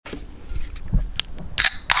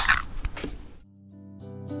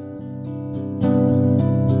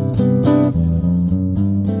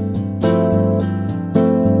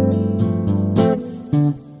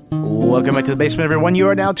Welcome back to the basement, everyone. You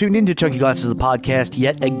are now tuned into Chunky Glasses, the podcast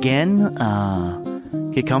yet again.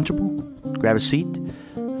 Get comfortable, grab a seat.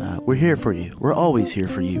 We're here for you. We're always here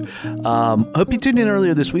for you. Hope you tuned in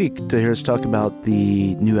earlier this week to hear us talk about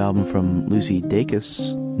the new album from Lucy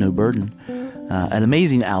Dacus, No Burden. An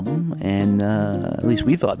amazing album, and at least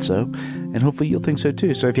we thought so, and hopefully you'll think so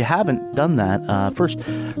too. So if you haven't done that, first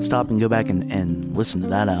stop and go back and listen to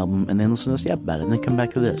that album, and then listen to us yap about it, and then come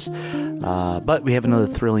back to this. But we have another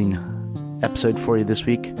thrilling episode for you this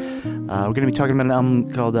week. We're going to be talking about an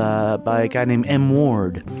album called by a guy named M.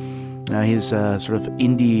 Ward. He's sort of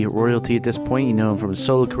indie royalty at this point. You know him from his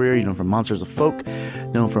solo career. You know him from Monsters of Folk.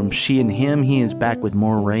 You know him from She and Him. He is back with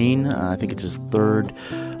More Rain. I think it's his third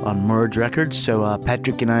on Merge Records. So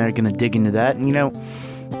Patrick and I are going to dig into that. And, you know,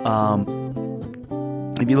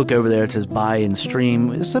 if you look over there, it says buy and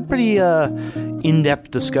stream. It's a pretty in-depth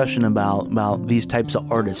discussion about these types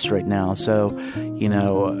of artists right now. So, you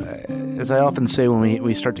know, as I often say when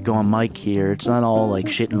we start to go on mic here, it's not all like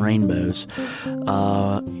shit and rainbows. You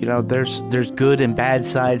know, there's good and bad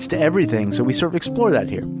sides to everything. So we sort of explore that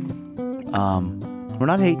here. We're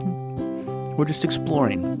not hating. We're just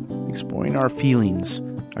exploring our feelings,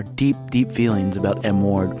 our deep, deep feelings about M.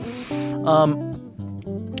 Ward.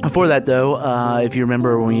 Before that, though, if you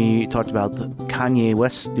remember when we talked about the Kanye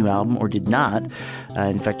West's new album, or did not,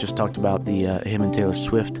 in fact, just talked about the him and Taylor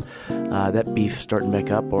Swift, that beef starting back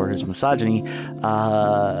up, or his misogyny,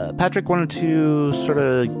 Patrick wanted to sort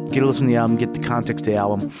of get a listen to the album, get the context of the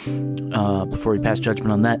album, before we pass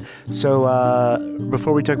judgment on that. So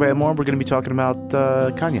before we talk about it more, we're going to be talking about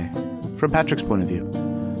Kanye, from Patrick's point of view.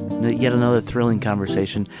 Yet another thrilling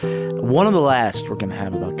conversation. One of the last we're going to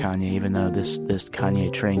have about Kanye, even though this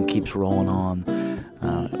Kanye train keeps rolling on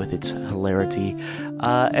with its hilarity.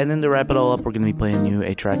 And then to wrap it all up, we're going to be playing you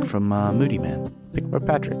a track from Moody Man, picked by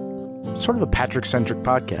Patrick. Sort of a Patrick-centric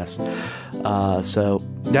podcast. So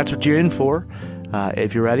that's what you're in for.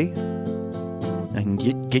 If you're ready, I can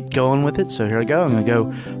get going with it. So here I go. I'm going to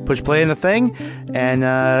go push play on the thing. And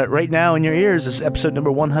right now in your ears is episode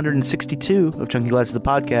number 162 of Chunky Glasses, the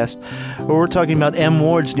podcast, where we're talking about M.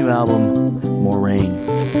 Ward's new album, More Rain.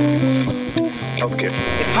 Okay. It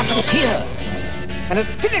happens here, and it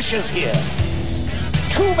finishes here.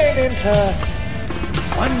 Two men enter,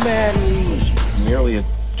 one man leaves. Merely a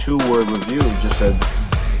 2-word review just said,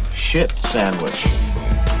 shit sandwich.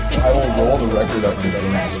 I will roll the record up and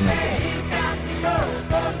down.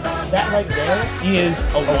 That right there is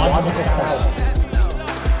a logical fallacy.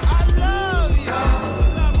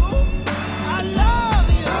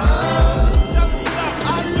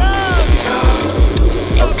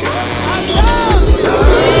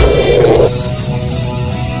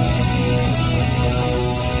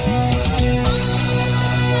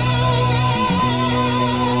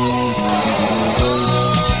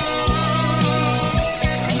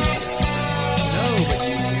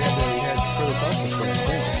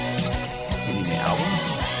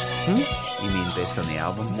 On the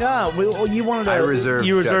album? Yeah, you wanted to.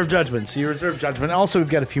 You reserve judgment. So you reserve judgment. Also, we've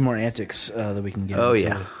got a few more antics that we can get. Oh, into.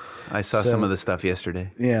 yeah. I saw some of the stuff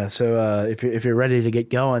yesterday. Yeah, so if you're ready to get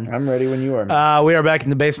going, I'm ready when you are. We are back in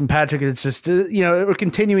the basement, Patrick. It's just you know, we're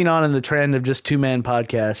continuing on in the trend of just 2-man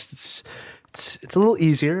podcasts. It's a little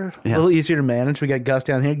easier, a little easier to manage. We got Gus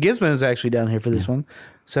down here. Gizmo is actually down here for this one.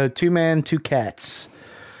 So 2-man, 2 cats.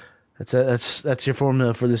 That's your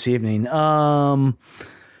formula for this evening.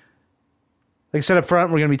 Like I said up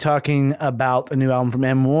front, we're going to be talking about a new album from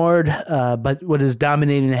M. Ward, but what is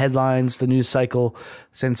dominating the headlines, the news cycle,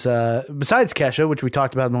 since besides Kesha, which we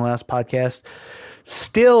talked about in the last podcast,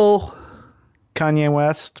 still Kanye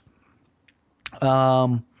West.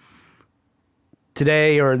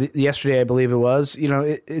 Today or yesterday, I believe it was, you know,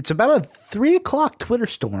 it's about a 3 o'clock Twitter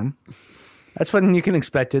storm. That's when you can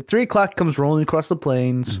expect it. 3 o'clock comes rolling across the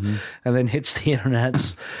plains and then hits the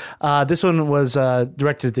internets. This one was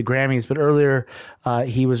directed at the Grammys, but earlier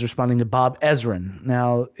he was responding to Bob Ezrin.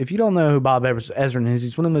 Now, if you don't know who Bob Ezrin is,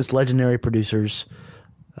 he's one of the most legendary producers,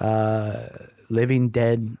 living,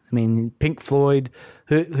 dead. I mean, Pink Floyd.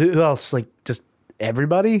 Who else? Like just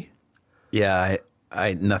everybody? Yeah,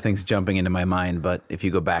 I nothing's jumping into my mind, but if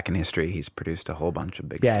you go back in history, he's produced a whole bunch of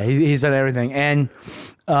big stuff. He's done everything. And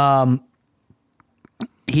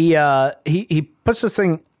he puts this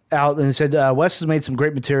thing out and he said West has made some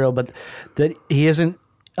great material, but that he isn't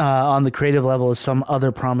on the creative level as some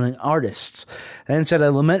other prominent artists. And then said, I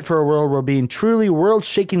lament for a world where being truly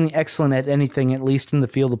world-shakingly excellent at anything, at least in the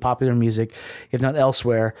field of popular music, if not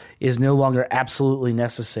elsewhere, is no longer absolutely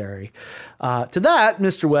necessary. To that,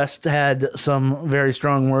 Mr. West had some very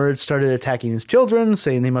strong words, started attacking his children,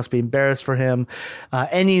 saying they must be embarrassed for him,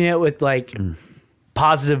 ending it with like...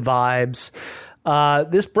 positive vibes.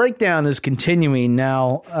 This breakdown is continuing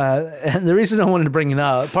now, and the reason I wanted to bring it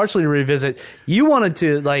up, partially to revisit, you wanted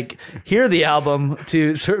to like hear the album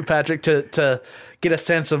to Sir Patrick to get a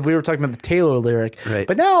sense of. We were talking about the Taylor lyric, right?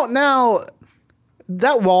 But now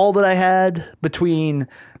that wall that I had between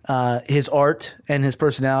his art and his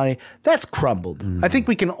personality, that's crumbled. I think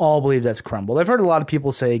we can all believe that's crumbled. I've heard a lot of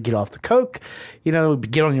people say, "Get off the coke," get on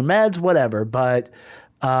your meds, whatever. But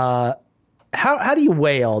how do you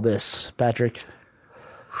weigh all this, Patrick?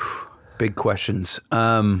 Big questions.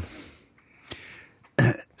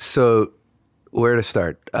 So where to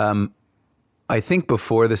start? I think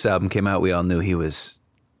before this album came out, we all knew he was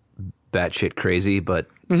batshit crazy, but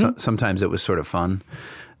sometimes it was sort of fun.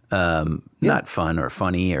 Not fun or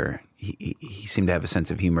funny, or he seemed to have a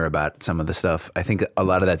sense of humor about some of the stuff. I think a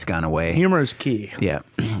lot of that's gone away. Humor is key. Yeah.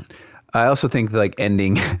 I also think like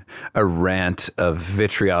ending a rant of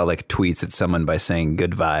vitriolic tweets at someone by saying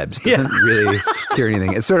good vibes doesn't really cure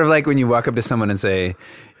anything. It's sort of like when you walk up to someone and say,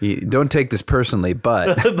 don't take this personally,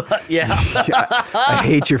 but I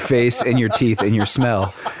hate your face and your teeth and your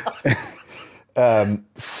smell.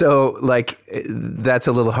 So like that's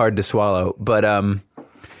a little hard to swallow. But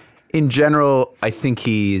in general, I think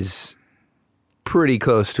he's pretty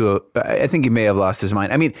close to I think he may have lost his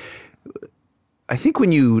mind. I mean, I think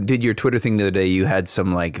when you did your Twitter thing the other day, you had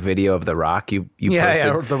some like video of The Rock. You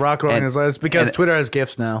posted. The Rock rolling his eyes because Twitter has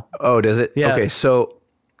GIFs now. Oh, does it? Yeah. Okay, so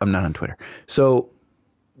I'm not on Twitter. So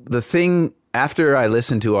the thing after I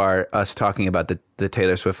listened to us talking about the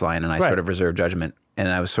Taylor Swift line, and I sort of reserved judgment, and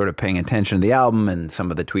I was sort of paying attention to the album and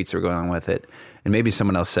some of the tweets that were going on with it, and maybe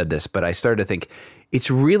someone else said this, but I started to think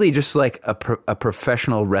it's really just like a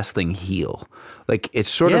professional wrestling heel. Like it's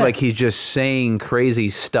sort of like he's just saying crazy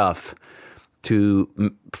stuff to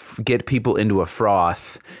get people into a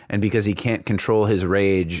froth, and because he can't control his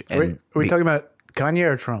rage. And are we talking about Kanye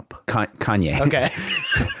or Trump? Kanye. Okay.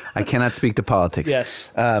 I cannot speak to politics.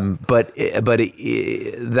 Yes. But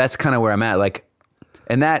that's kind of where I'm at. Like,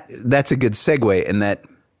 and that's a good segue in that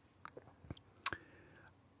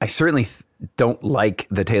I certainly don't like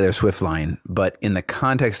the Taylor Swift line, but in the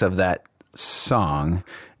context of that song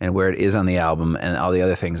and where it is on the album and all the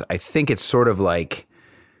other things, I think it's sort of like,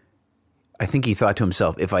 I think he thought to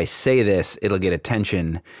himself, if I say this, it'll get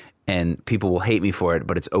attention and people will hate me for it,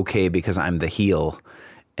 but it's okay because I'm the heel.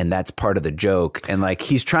 And that's part of the joke. And like,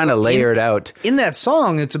 he's trying to layer it out. In that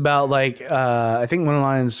song, it's about like, I think one of the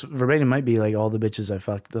lines verbatim might be like, all the bitches I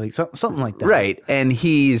fucked, like something like that. Right. And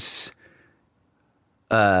he's,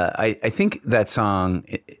 I think that song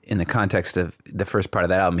in the context of the first part of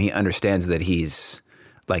that album, he understands that he's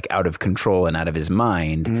like out of control and out of his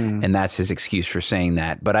mind. And that's his excuse for saying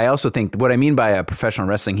that. But I also think what I mean by a professional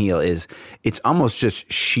wrestling heel is it's almost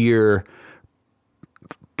just sheer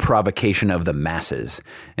provocation of the masses.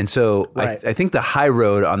 And so I think the high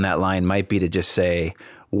road on that line might be to just say,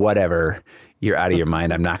 whatever, you're out of your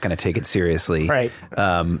mind. I'm not going to take it seriously. Right.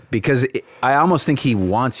 Because I almost think he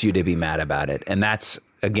wants you to be mad about it. And that's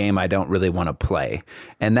a game I don't really want to play.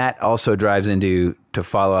 And that also drives into, to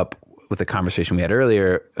follow up with the conversation we had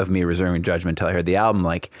earlier of me reserving judgment until I heard the album,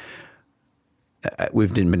 like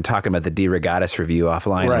we've been talking about the DeRogatis review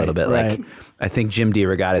offline a little bit. Like I think Jim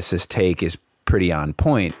DeRogatis' take is pretty on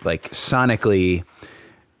point, like sonically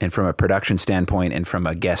and from a production standpoint and from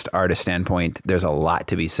a guest artist standpoint, there's a lot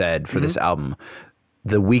to be said for this album.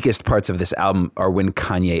 The weakest parts of this album are when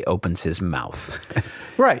Kanye opens his mouth.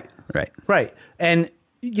 Right. And,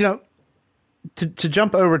 you know, to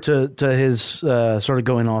jump over to his sort of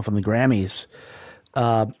going off on the Grammys,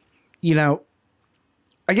 you know,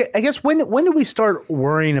 I guess when do we start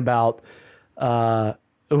worrying about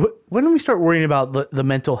when do we start worrying about the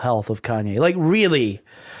mental health of Kanye? Like really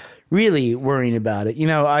worrying about it. You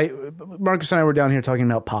know, Marcus and I were down here talking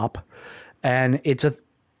about Pop, and it's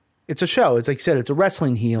a show. It's like you said, it's a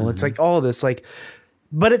wrestling heel. It's like all of this, like,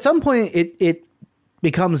 but at some point it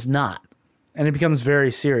becomes not, and it becomes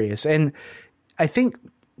very serious. And I think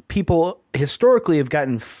people historically have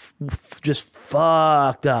gotten just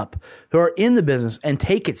fucked up who are in the business and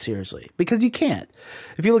take it seriously, because you can't.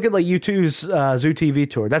 If you look at like U2's Zoo TV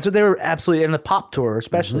tour, that's what they were absolutely, and the Pop tour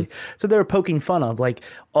especially. So they were poking fun of like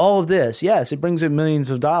all of this. Yes, it brings in millions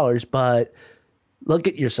of dollars, but look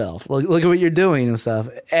at yourself. Look at what you're doing and stuff.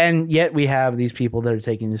 And yet we have these people that are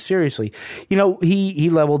taking this seriously. You know, he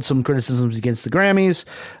leveled some criticisms against the Grammys.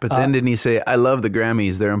 But then didn't he say, I love the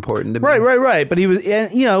Grammys, they're important to me? Right. But he was,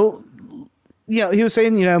 and you know, he was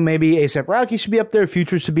saying, you know, maybe A$AP Rocky should be up there,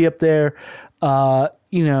 Future should be up there.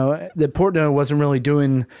 You know, that Portnoy wasn't really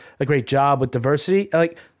doing a great job with diversity.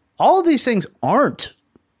 Like all of these things aren't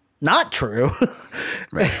not true.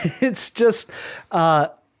 Right. It's just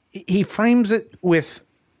he frames it with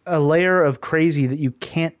a layer of crazy that you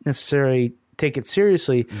can't necessarily take it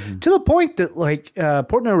seriously, to the point that like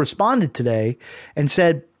Portnoy responded today and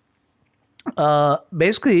said,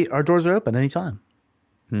 basically, our doors are open anytime.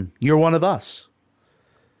 You're one of us.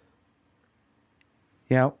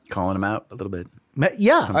 You know, Calling him out a little bit.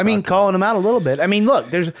 yeah, I mean, calling them out a little bit. I mean,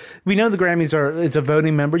 look, we know the Grammys it's a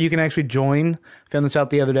voting member. You can actually join. Found this out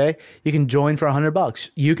the other day. You can join for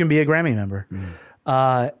 $100. You can be a Grammy member,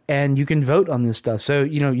 and you can vote on this stuff. So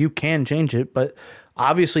you can change it, but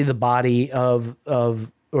obviously the body of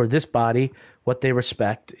or this body, what they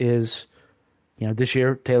respect is, this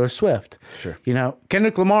year Taylor Swift. Sure.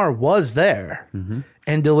 Kendrick Lamar was there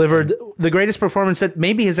and delivered the greatest performance that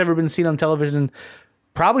maybe has ever been seen on television.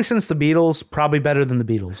 Probably since the Beatles, probably better than the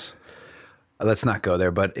Beatles. Let's not go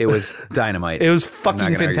there, but it was dynamite. It was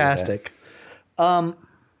fucking fantastic. So,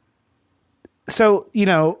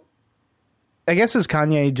 I guess is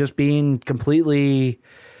Kanye just being completely...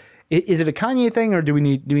 Is it a Kanye thing, or do we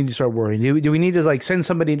need to start worrying? Do we need to like send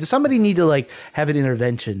somebody? Does somebody need to like have an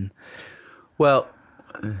intervention? Well,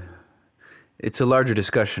 it's a larger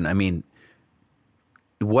discussion. I mean,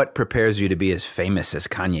 what prepares you to be as famous as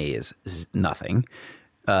Kanye is nothing.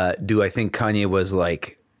 Do I think Kanye was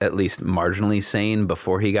like at least marginally sane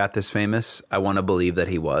before he got this famous? I want to believe that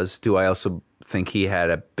he was. Do I also think he had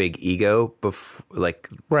a big ego that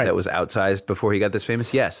was outsized before he got this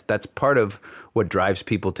famous? Yes, that's part of what drives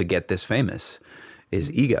people to get this famous is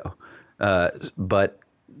ego. But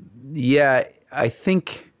yeah, I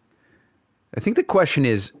think the question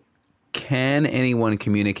is, can anyone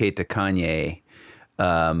communicate to Kanye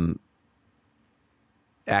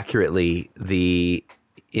accurately the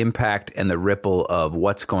impact and the ripple of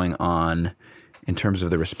what's going on in terms of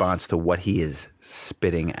the response to what he is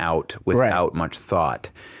spitting out without much thought?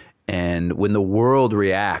 And when the world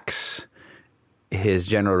reacts, his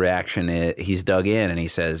general reaction is he's dug in and he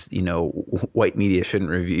says, white media shouldn't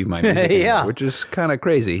review my music anymore, which is kind of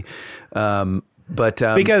crazy.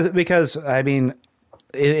 Because I mean,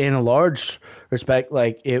 in a large respect,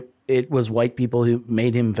 like it was white people who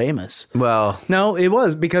made him famous. Well, no, it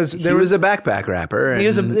was because he was a backpack rapper.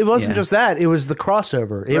 It wasn't just that; it was the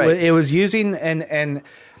crossover. It was using and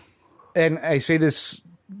I say this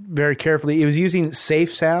very carefully. It was using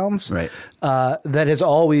safe sounds, that has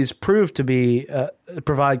always proved to be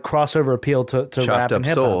provide crossover appeal to rap and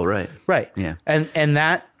hip hop. Soul, right? Yeah, and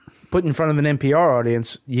that put in front of an NPR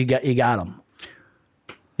audience, you got them.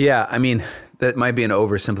 Yeah, I mean, that might be an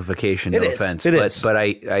oversimplification, no offense. It is. But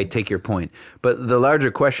I take your point. But the larger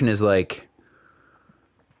question is like,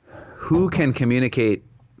 who can communicate?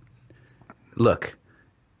 Look,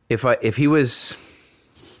 if he was...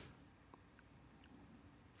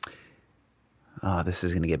 Oh, this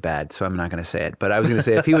is going to get bad, so I'm not going to say it. But I was going to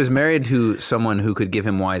say, if he was married to someone who could give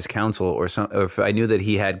him wise counsel, or if I knew that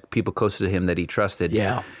he had people close to him that he trusted,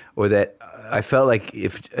 or that I felt like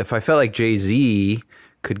if I felt like Jay-Z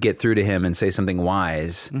could get through to him and say something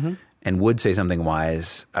wise, and would say something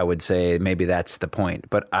wise, I would say maybe that's the point.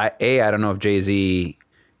 But I don't know if Jay-Z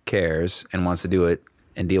cares and wants to do it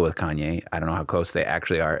and deal with Kanye. I don't know how close they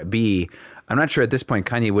actually are. B, I'm not sure at this point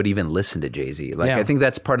Kanye would even listen to Jay-Z. I think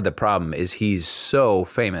that's part of the problem is he's so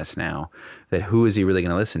famous now that who is he really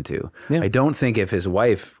going to listen to? Yeah. I don't think if his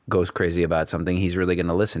wife goes crazy about something, he's really going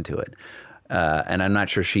to listen to it. And I'm not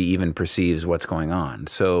sure she even perceives what's going on.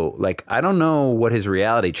 So, I don't know what his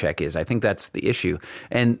reality check is. I think that's the issue.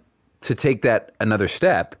 And to take that another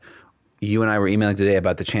step, you and I were emailing today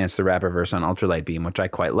about the Chance the Rapper verse on Ultralight Beam, which I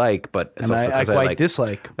quite like, but it's also because I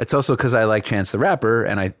dislike. It's also because I like Chance the Rapper,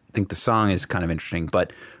 and I think the song is kind of interesting.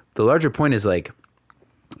 But the larger point is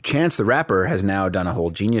Chance the Rapper has now done a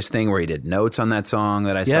whole Genius thing where he did notes on that song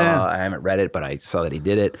that I saw. I haven't read it, but I saw that he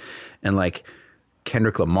did it. And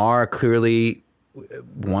Kendrick Lamar clearly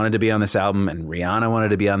wanted to be on this album, and Rihanna wanted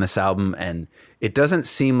to be on this album, and it doesn't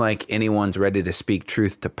seem like anyone's ready to speak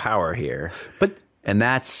truth to power here. And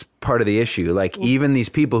that's part of the issue. Even these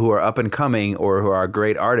people who are up and coming or who are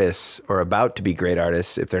great artists or about to be great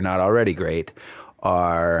artists, if they're not already great,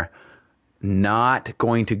 are not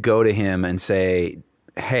going to go to him and say,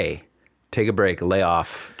 hey, take a break, lay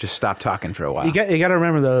off, just stop talking for a while. You got to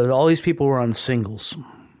remember, though, that all these people were on singles.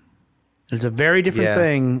 It's a very different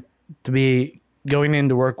thing to be going in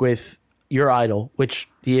to work with your idol, which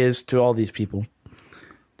he is to all these people,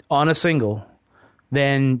 on a single,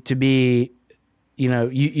 than to be,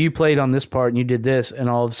 you played on this part and you did this, and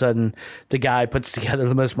all of a sudden the guy puts together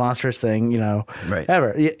the most monstrous thing,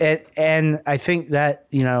 ever. And I think that,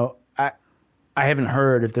 I haven't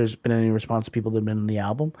heard if there's been any response to people that have been in the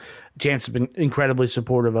album. Chance has been incredibly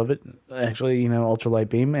supportive of it, actually, Ultralight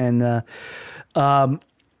Beam. And,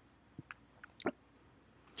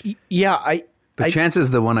 Chance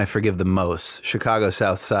is the one I forgive the most. Chicago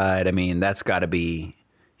South Side, I mean, that's got to be,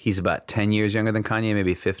 he's about 10 years younger than Kanye,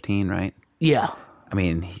 maybe 15, right? Yeah. I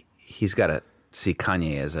mean, he's got to see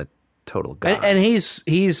Kanye as a total god. And he's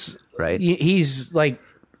right. He's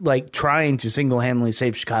like trying to single-handedly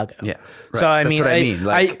save Chicago. Yeah. Right. So I That's mean, what I mean.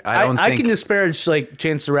 Like, I can disparage like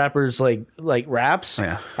Chance the Rapper's like raps.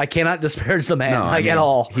 Yeah. I cannot disparage the man I mean, at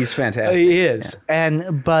all. He's fantastic. He is. Yeah.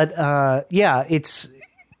 But it's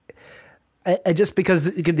just because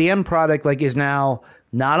the end product like is now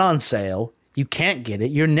not on sale. You can't get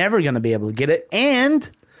it. You're never going to be able to get it, and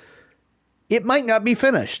it might not be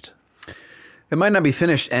finished. It might not be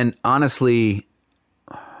finished, and honestly,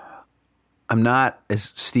 I'm not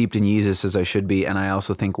as steeped in Yeezus as I should be, and I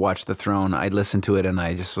also think Watch the Throne, I listened to it, and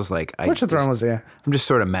I just was like... Watch the Throne was, yeah. I'm just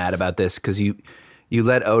sort of mad about this, because you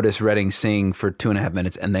let Otis Redding sing for 2.5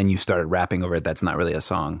 minutes, and then you started rapping over it. That's not really a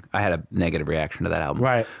song. I had a negative reaction to that album.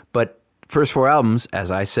 Right. But first 4 albums,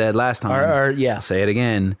 as I said last time, yeah. I'll say it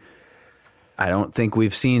again, I don't think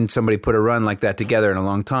we've seen somebody put a run like that together in a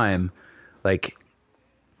long time. Like...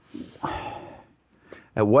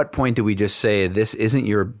 At what point do we just say this isn't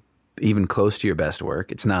even close to your best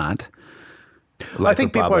work? It's not. I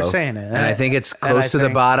think people are saying it. And I think it's close to the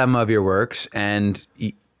bottom of your works. And,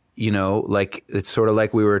 like it's sort of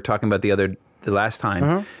like we were talking about the last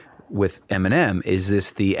time with Eminem. Is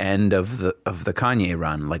this the end of the Kanye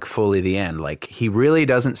run? Like fully the end? Like he really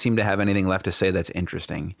doesn't seem to have anything left to say that's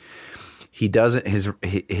interesting. He doesn't,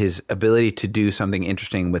 his ability to do something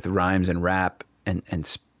interesting with rhymes and rap and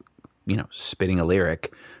spitting a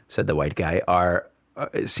lyric, said the white guy,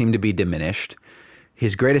 seem to be diminished.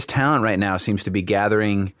 His greatest talent right now seems to be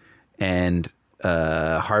gathering and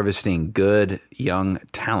harvesting good young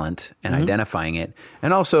talent and identifying it,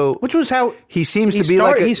 and also which was how he seems to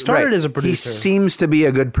be he started as a producer. He seems to be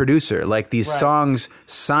a good producer. Like these songs,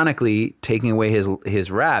 sonically taking away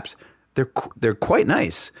his raps, they're quite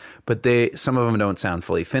nice, but some of them don't sound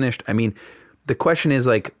fully finished. I mean, the question is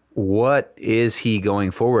like, what is he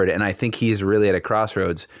going forward? And I think he's really at a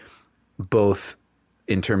crossroads, both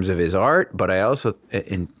in terms of his art, but I also,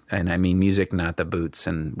 and I mean music, not the boots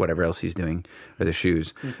and whatever else he's doing, or the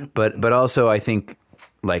shoes, but also I think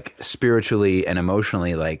like spiritually and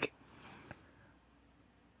emotionally, like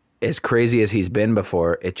as crazy as he's been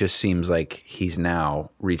before, it just seems like he's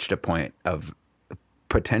now reached a point of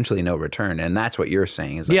potentially no return, and that's what you're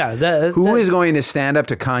saying. Is like, who is going to stand up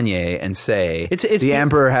to Kanye and say the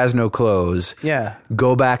emperor has no clothes? Yeah,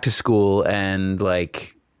 go back to school and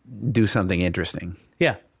like do something interesting.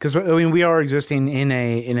 Yeah, because I mean we are existing in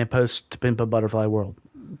a post Pimp a Butterfly world,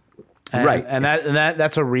 right? And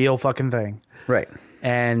that's a real fucking thing, right?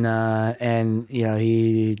 And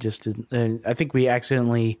he just I think we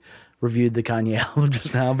accidentally reviewed the Kanye album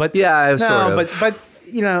just now, but sort of. but.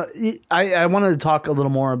 I wanted to talk a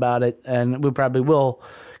little more about it, and we probably will,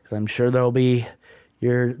 because I'm sure there will be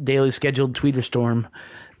your daily scheduled tweeter storm.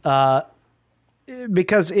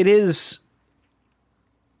 Because it is,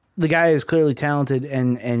 the guy is clearly talented,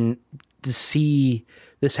 and to see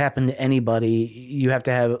this happen to anybody, you have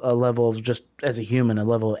to have a level of, just as a human, a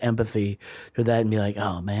level of empathy for that, and be like,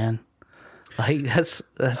 oh man, like that's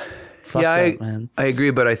fucked up, man. I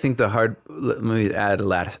agree, but I think let me add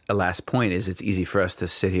a last point is it's easy for us to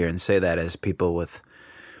sit here and say that as people with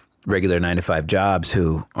regular 9-to-5 jobs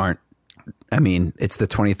who aren't, I mean, it's the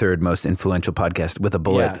 23rd most influential podcast with a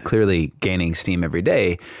bullet, clearly gaining steam every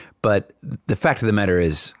day. But the fact of the matter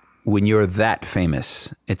is, when you're that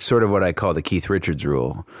famous, it's sort of what I call the Keith Richards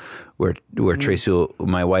rule, where Tracy,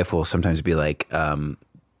 my wife, will sometimes be like,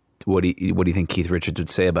 what do you think Keith Richards would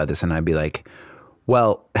say about this? And I'd be like,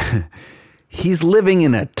 well, he's living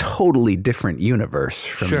in a totally different universe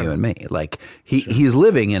from you and me. Like he's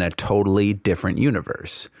living in a totally different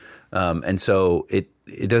universe. And so it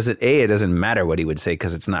doesn't matter what he would say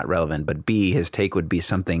because it's not relevant, but B, his take would be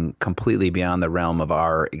something completely beyond the realm of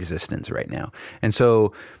our existence right now. And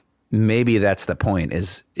so maybe that's the point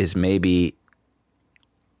is maybe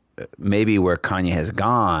where Kanye has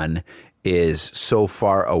gone is so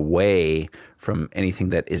far away from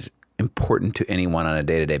anything that is important to anyone on a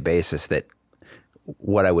day-to-day basis that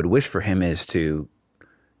what I would wish for him is to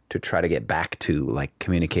try to get back to like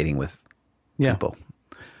communicating with people.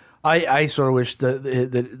 I sort of wish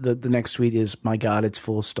the next tweet is, my God, it's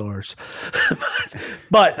full of stars.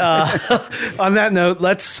 But on that note,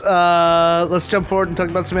 let's jump forward and talk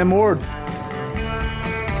about some M. Ward.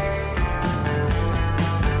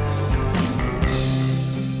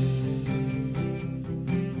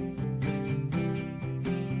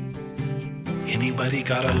 Anybody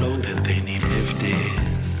got a load that they need lifted?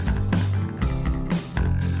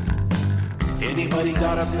 Anybody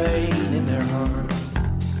got a pain in their heart?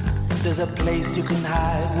 There's a place you can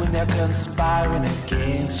hide when they're conspiring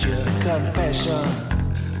against your confession.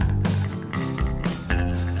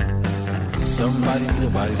 Somebody need a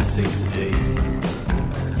body to save the day.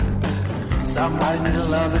 Somebody need a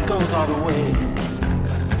love that goes all the way.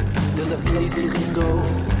 There's a place you can go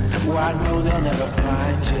where I know they'll never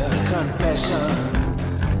find you. Confession.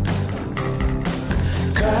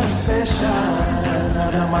 Confession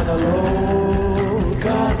on a mother road.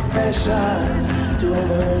 Confession to a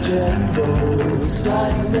virgin ghost.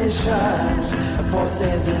 Admission of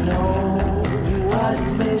forces you know.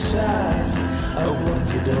 Admission of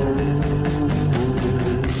ones you don't.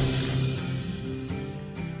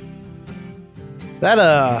 That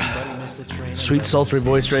sweet sultry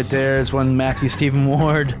voice right there is one Matthew Stephen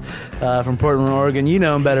Ward from Portland, Oregon. You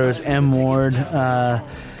know him better as M. Ward.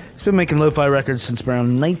 He's been making lo-fi records since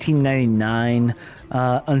around 1999.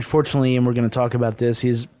 Unfortunately, and we're going to talk about this,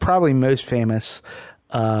 he's probably most famous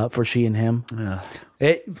for She and Him.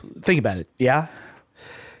 Think about it, yeah?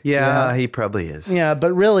 Yeah, he probably is. Yeah,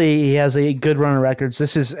 but really, he has a good run of records.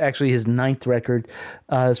 This is actually his 9th record.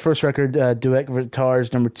 His first record, Duet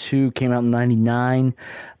Guitars, number 2, came out in 99.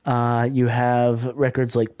 You have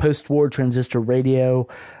records like Post-War Transistor Radio,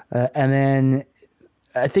 and then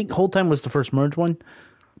I think Whole Time was the first merge one.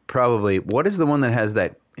 Probably. What is the one that has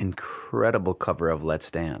that incredible cover of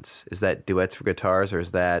Let's Dance? Is that Duets for Guitars, or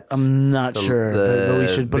is that... I'm not sure, but we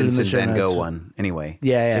should put it in the show Vincent Van notes. Gogh one. Anyway.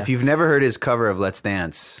 Yeah. If you've never heard his cover of Let's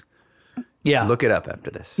Dance, look it up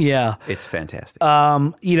after this. Yeah. It's fantastic.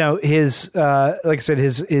 You know, his, like I said,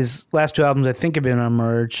 his last 2 albums, I think, have been on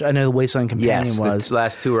Merge. I know The Wasteland Companion was. The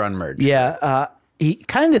last 2 are on Merge. Yeah. He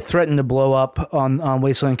kind of threatened to blow up on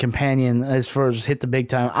Wasteland Companion as far as hit the big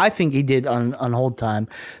time. I think he did on Hold Time.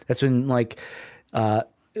 That's when, like...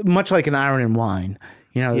 much like an Iron and Wine,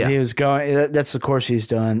 you know, he was going. That's the course he's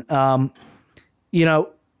done. You know,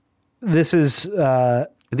 this is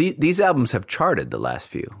these albums have charted the last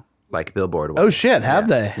few, like Billboard. Oh shit, have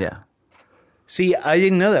they? Yeah. See, I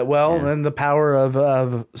didn't know that. Well, then the power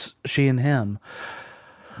of She and Him.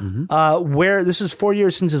 Mm-hmm. Where this is 4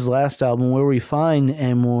 years since his last album, where we find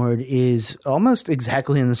M. Ward is almost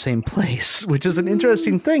exactly in the same place, which is an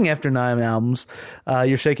interesting thing after 9 albums.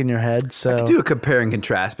 You're shaking your head. So I could do a compare and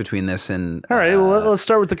contrast between this and... All right, well, let's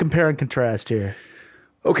start with the compare and contrast here.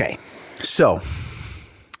 Okay, so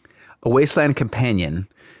A Wasteland Companion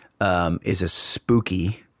is a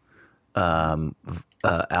spooky album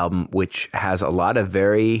which has a lot of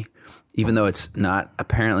very... Even though it's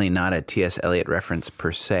apparently not a T.S. Eliot reference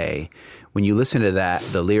per se, when you listen to that,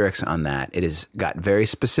 the lyrics on that, it has got very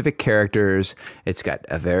specific characters. It's got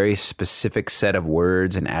a very specific set of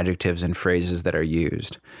words and adjectives and phrases that are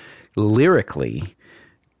used. Lyrically,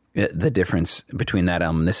 the difference between that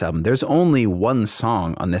album and this album, there's only one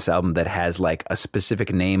song on this album that has like a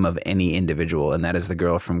specific name of any individual, and that is The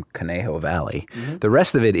Girl from Conejo Valley. Mm-hmm. The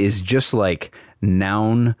rest of it is just like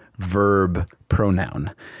noun, verb,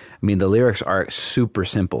 pronoun. I mean, the lyrics are super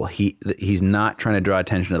simple. He's not trying to draw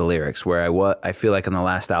attention to the lyrics, where I feel like on the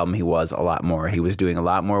last album he was a lot more. He was doing a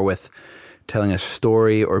lot more with telling a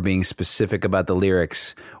story or being specific about the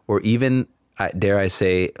lyrics, or even, dare I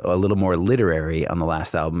say, a little more literary on the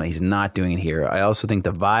last album. He's not doing it here. I also think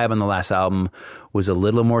the vibe on the last album was a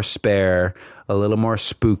little more spare, a little more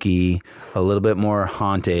spooky, a little bit more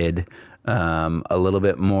haunted, a little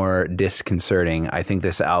bit more disconcerting. I think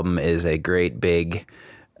this album is a great big...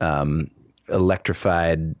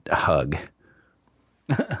 electrified hug.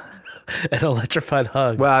 An electrified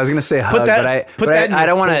hug. Well, I was going to say hug, but I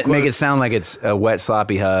don't want to make it sound like it's a wet,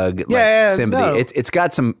 sloppy hug. Like sympathy. No. It's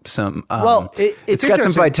got some. It's got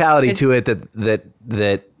some vitality to it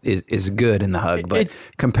that is good in the hug. But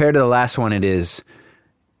compared to the last one, it is.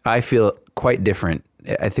 I feel quite different.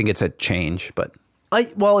 I think it's a change, but.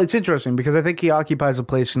 Well, it's interesting because I think he occupies a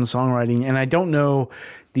place in songwriting, and I don't know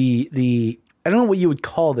I don't know what you would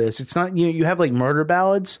call this. It's not, you have like murder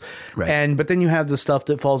ballads, right? But then you have the stuff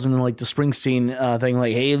that falls into like the Springsteen thing,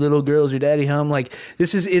 like "Hey, little girl's your daddy home." Like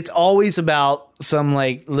it's always about some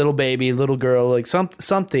like little baby, little girl, like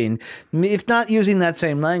something. If not using that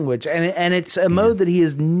same language, and it's a mode that he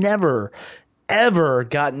has never ever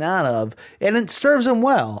gotten out of, and it serves him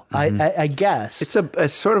well. Mm-hmm. I guess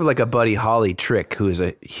it's sort of like a Buddy Holly trick, who is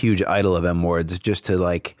a huge idol of M. Ward's, just to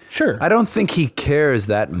like. Sure. I don't think he cares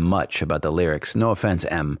that much about the lyrics. No offense,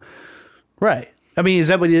 M. Right. I mean, is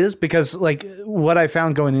that what it is? Because like what I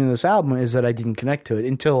found going into this album is that I didn't connect to it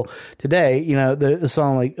until today. You know, the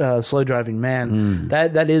song like "Slow Driving Man."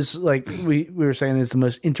 That is like we were saying is the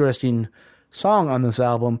most interesting song on this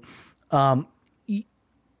album.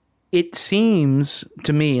 It seems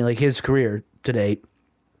to me like his career to date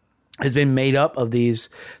has been made up of these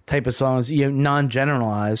type of songs,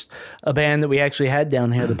 non-generalized. A band that we actually had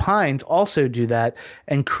down here, the Pines, also do that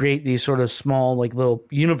and create these sort of small, like little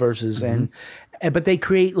universes, but they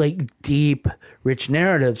create like deep, rich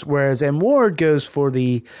narratives. Whereas M. Ward goes for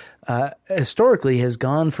the historically has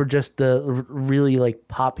gone for just the really like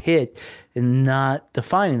pop hit and not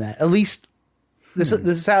defining that. At least this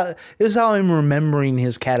is how I'm remembering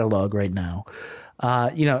his catalog right now.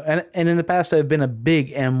 And in the past I've been a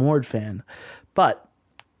big M. Ward fan, but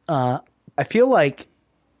I feel like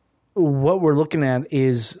what we're looking at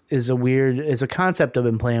is a concept I've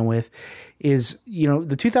been playing with. Is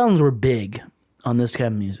the 2000s were big on this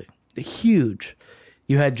kind of music, huge.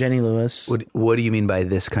 You had Jenny Lewis. What do you mean by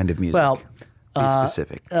this kind of music? Well, be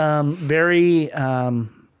specific. Very.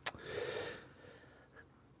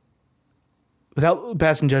 Without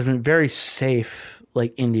passing judgment, very safe,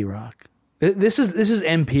 like indie rock. This is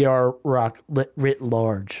NPR rock writ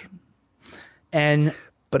large,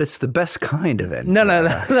 but it's the best kind of it. No.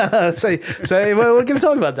 So we're going to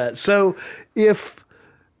talk about that. So if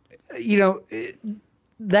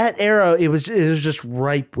that era, it was just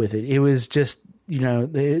ripe with it. It was just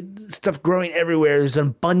the stuff growing everywhere. There's an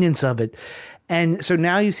abundance of it. And so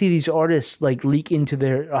now you see these artists like leak into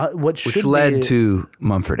their which led to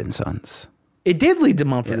Mumford & Sons. It did lead to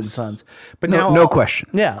Mumford & Sons, but no question.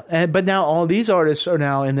 Yeah, but now all these artists are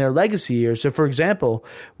now in their legacy years. So, for example,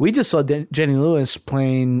 we just saw Jenny Lewis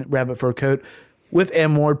playing Rabbit Fur Coat with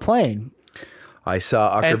M. Ward playing. I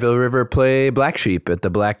saw Ockerville River play Black Sheep at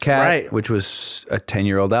the Black Cat, right, which was a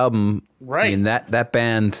 10-year-old album. Right. I mean, that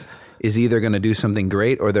band is either going to do something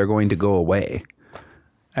great or they're going to go away.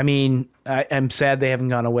 I mean, I'm sad they haven't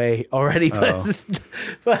gone away already,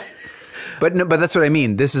 But that's what I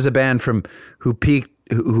mean. This is a band who peaked,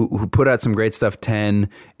 who put out some great stuff 10,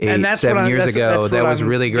 8, 7 years ago. That was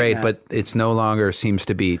really great, but it's no longer seems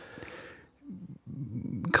to be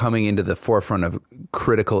coming into the forefront of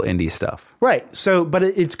critical indie stuff. Right. So, but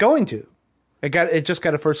it's going to. It just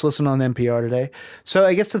got a first listen on NPR today. So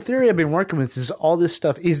I guess the theory I've been working with is all this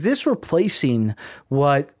stuff. Is this replacing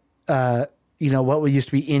what what used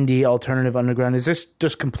to be indie, alternative, underground? Is this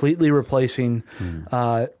just completely replacing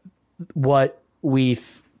what we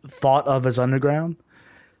thought of as underground?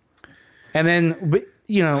 And then,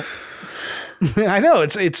 I know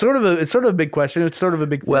it's sort of a big question. It's sort of a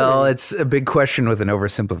big theory. Well, it's a big question with an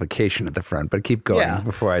oversimplification at the front, but keep going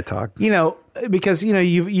before I talk. Because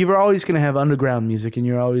you're always going to have underground music, and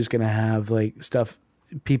you're always going to have like stuff,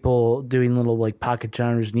 people doing little like pocket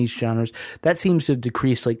genres, niche genres. That seems to have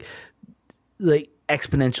decreased like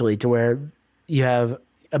exponentially to where you have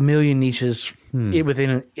a million niches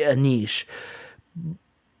within a niche.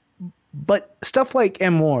 But stuff like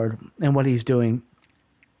M. Ward and what he's doing,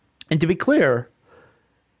 and to be clear,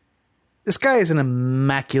 this guy is an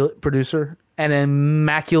immaculate producer and an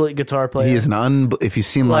immaculate guitar player. He is if you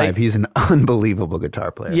see him live, he's an unbelievable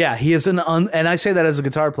guitar player. Yeah, he is and I say that as a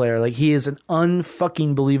guitar player. Like, he is an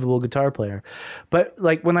unfucking believable guitar player. But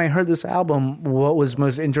like, when I heard this album, what was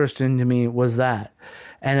most interesting to me was that.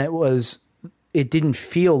 And it didn't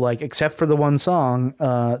feel like, except for the one song,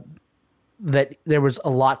 that there was a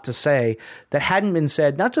lot to say that hadn't been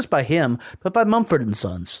said, not just by him, but by Mumford &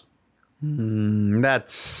 Sons.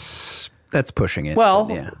 That's pushing it.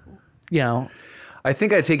 Well, yeah. I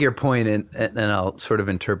think I take your point and I'll sort of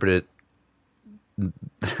interpret it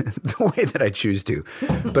the way that I choose to.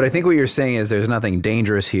 But I think what you're saying is there's nothing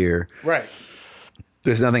dangerous here. Right.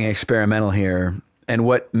 There's nothing experimental here. And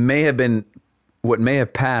what may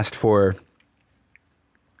have passed for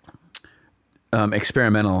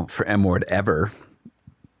experimental for M. Ward ever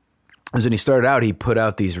is when he started out, he put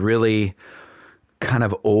out these really kind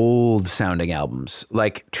of old sounding albums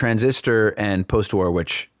like Transistor and Post-War,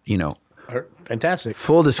 which, are fantastic.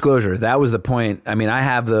 Full disclosure, that was the point. I mean, I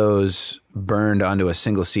have those burned onto a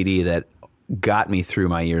single CD that got me through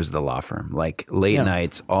my years at the law firm, like late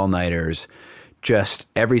nights, all-nighters, just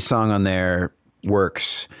every song on there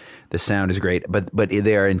works. The sound is great, but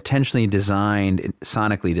they are intentionally designed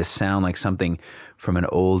sonically to sound like something from an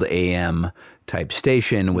old AM type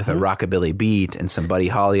station with a rockabilly beat and some Buddy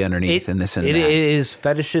Holly underneath and this and that. It is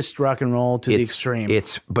fetishist rock and roll to the extreme.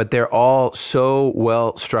 But they're all so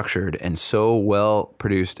well structured and so well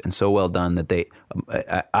produced and so well done that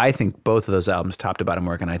I think both of those albums top to bottom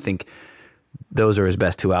work, and I think those are his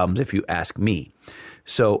best two albums if you ask me.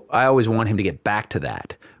 So I always want him to get back to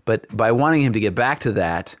that. But by wanting him to get back to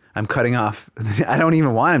that, I'm cutting off. I don't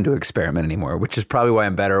even want him to experiment anymore, which is probably why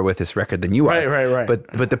I'm better with this record than you are. Right.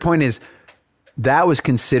 But the point is, that was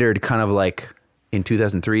considered kind of like in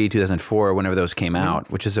 2003, 2004, whenever those came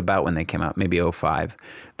out, which is about when they came out, maybe 2005.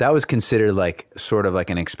 That was considered like sort of like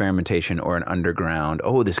an experimentation or an underground.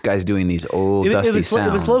 Oh, this guy's doing these old dusty sounds.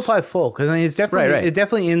 It was lo-fi folk. I mean, it's definitely Right. It's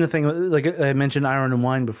definitely in the thing. Like I mentioned, Iron and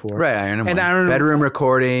Wine before. Right, Iron and Wine. Bedroom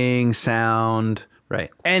recording, sound.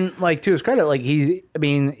 Right. And like to his credit, like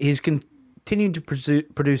he's continued to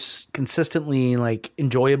produce consistently like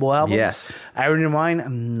enjoyable albums. Yes. Iron and Wine,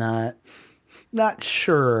 I'm not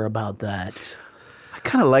sure about that. I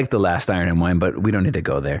kind of like the last Iron and Wine, but we don't need to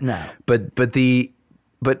go there. No. But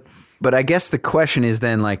I guess the question is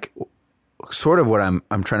then like sort of what I'm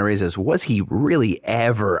trying to raise is, was he really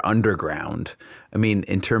ever underground? I mean,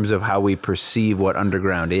 in terms of how we perceive what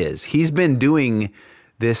underground is. He's been doing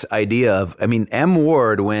this idea of, I mean, M.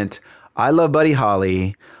 Ward went, I love Buddy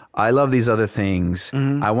Holly. I love these other things.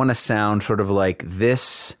 I want to sound sort of like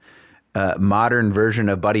this modern version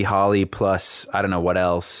of Buddy Holly plus I don't know what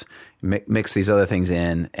else. Mix these other things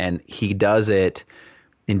in, and he does it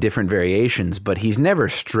in different variations, but he's never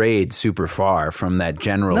strayed super far from that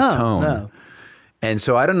general tone. No. And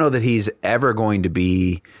so I don't know that he's ever going to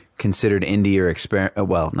be considered indie or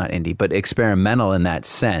not indie, but experimental in that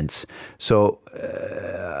sense. So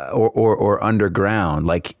or underground.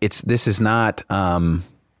 Like this is not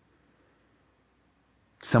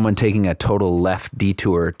someone taking a total left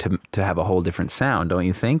detour to have a whole different sound, don't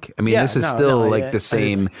you think? I mean, this is still the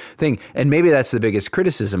same thing. And maybe that's the biggest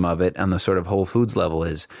criticism of it on the sort of Whole Foods level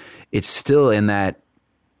is it's still in that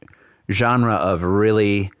genre of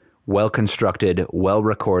really well-constructed,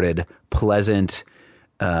 well-recorded, pleasant,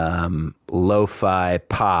 lo-fi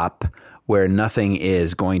pop where nothing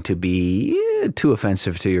is going to be too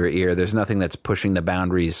offensive to your ear. There's nothing that's pushing the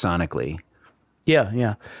boundaries sonically.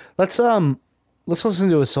 Yeah. Let's listen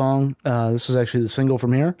to a song. This was actually the single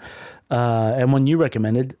from here, and one you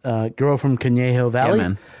recommended, "Girl from Conejo Valley." Yeah,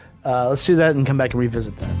 man. Let's do that and come back and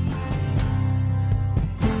revisit that.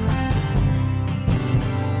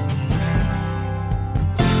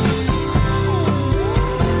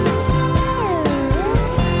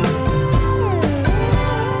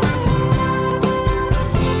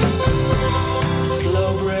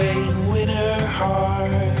 Slow brain winner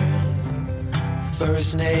heart,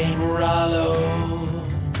 first name Rollo.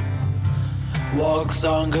 Walks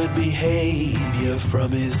on good behavior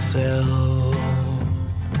from his cell.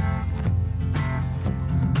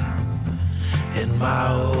 And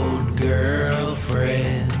my old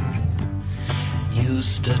girlfriend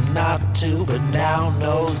used to not to, but now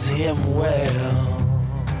knows him well.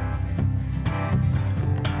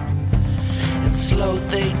 And slow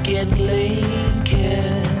thinking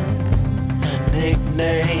Lincoln,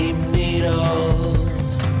 nickname Needles,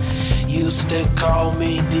 used to call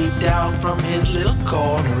me deep down from his little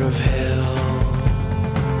corner of hell.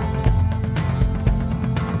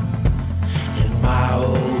 And my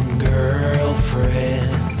old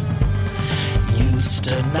girlfriend used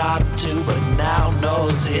to not to, but now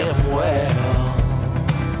knows him well.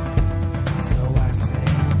 So I say,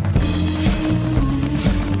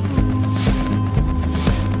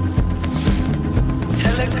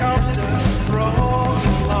 helicopter from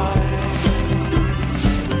the line.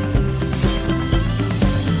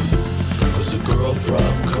 A girl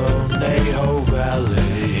from Conejo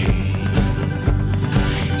Valley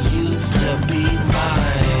used to be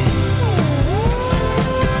mine.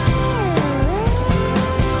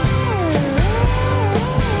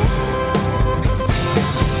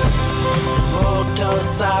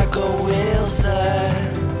 Motorcycle Wilson,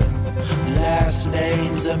 last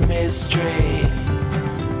name's a mystery.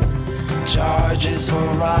 Charges for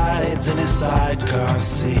rides in his sidecar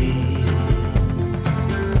seat.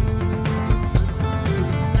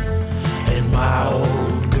 My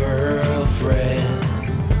old girlfriend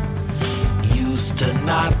used to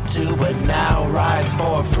not to, but now rides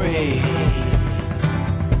for free.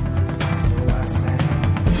 So I sang.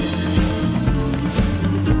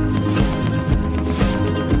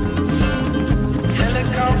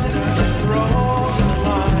 Helicopter from the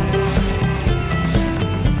line.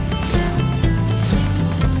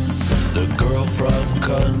 The girl from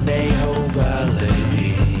Conejo Valley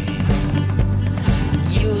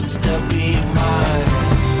used to be mine.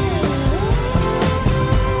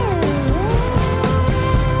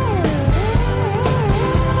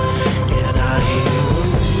 And I hear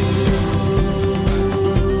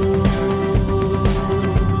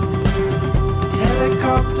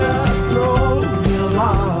helicopter throw me a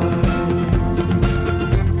line.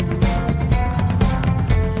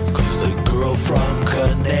 'Cause the girl from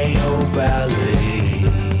Conejo Valley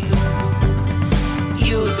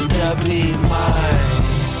used to be mine.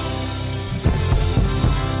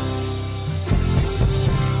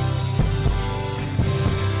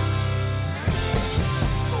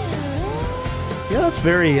 it's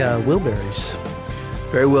very Wilburys.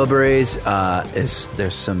 Very Wilburys.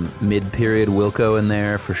 There's some mid-period Wilco in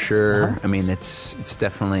there for sure. I mean, it's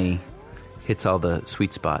definitely hits all the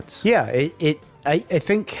sweet spots. Yeah, I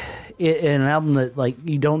think an album that like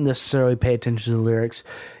you don't necessarily pay attention to the lyrics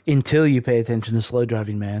until you pay attention to Slow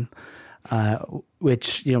Driving Man,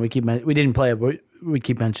 which we didn't play it, but we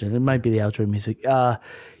keep mentioning it. It might be the outro music.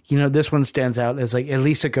 This one stands out as like at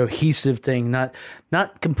least a cohesive thing, not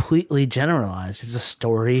completely generalized. It's a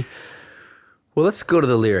story. Well, let's go to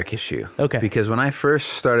the lyric issue. Okay. Because when I first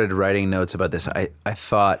started writing notes about this, I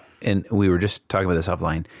thought, and we were just talking about this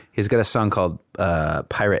offline, he's got a song called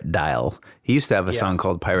Pirate Dial. He used to have a song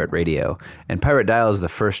called Pirate Radio. And Pirate Dial is the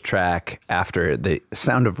first track after the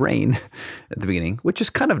Sound of Rain at the beginning, which is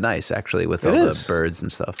kind of nice, actually, with all the birds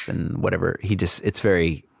and stuff and whatever. It's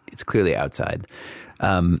clearly outside.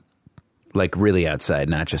 Like really outside,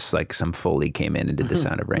 not just like some Foley came in and did the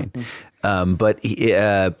Sound of Rain. But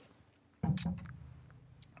here's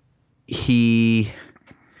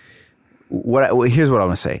what I want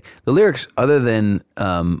to say. The lyrics, other than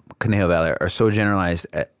Conejo Valley, are so generalized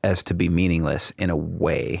as to be meaningless in a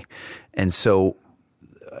way. And so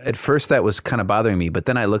at first that was kind of bothering me, but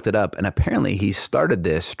then I looked it up, and apparently he started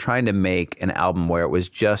this trying to make an album where it was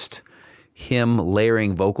just him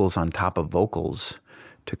layering vocals on top of vocals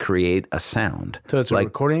to create a sound. So it's a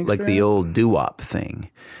recording experience? Like the old doo-wop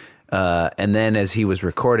thing. And then as he was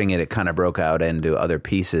recording it, it kind of broke out into other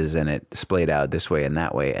pieces and it splayed out this way and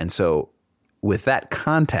that way. And so with that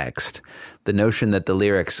context, the notion that the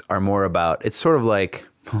lyrics are more about, it's sort of like,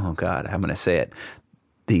 oh God, I'm going to say it,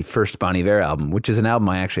 the first Bon Iver album, which is an album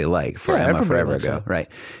I actually like, for Emma Forever Ago, right?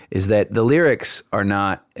 Is that the lyrics are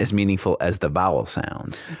not as meaningful as the vowel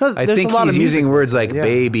sounds. I think he's using words like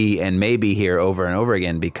baby and maybe here over and over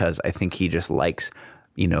again because I think he just likes,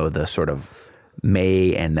 the sort of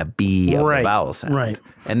may and the B of the vowel sound. Right.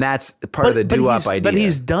 And that's part of the doo-wop idea. But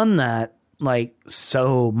he's done that like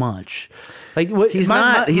so much. Like he's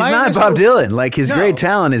not Bob Dylan. Like his great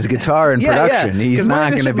talent is guitar and production. He's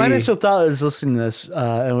not going to be. My initial thought is listening to this,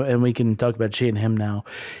 and we can talk about She and Him now.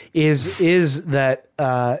 Is that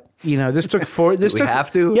this took four? This we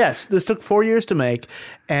have to. Yes, this took 4 years to make,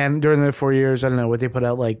 and during the 4 years, I don't know what they put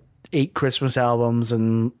out, like 8 Christmas albums,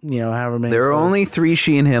 and however many. There are only 3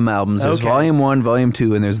 She and Him albums. There's Volume 1, Volume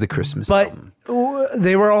 2, and there's the Christmas album. But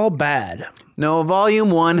they were all bad. No,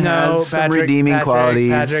 Volume 1 has some redeeming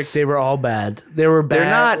qualities. Patrick, they were all bad. They were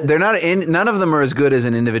bad. They're not. None of them are as good as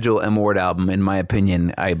an individual M. Ward album, in my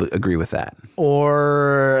opinion. I agree with that.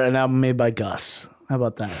 Or an album made by Gus. How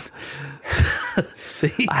about that?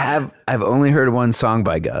 See, I've only heard one song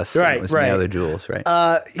by Gus. Right, it was right. The Other Jewels, right?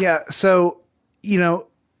 Yeah. So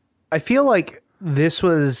I feel like this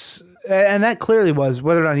was, and that clearly was,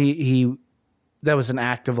 whether or not he that was an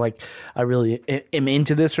act of like, I really am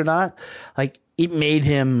into this or not. Like, it made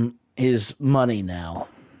him his money now.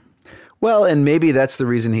 Well, and maybe that's the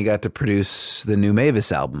reason he got to produce the new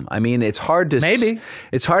Mavis album. I mean, it's hard to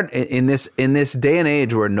it's hard in this day and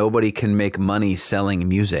age where nobody can make money selling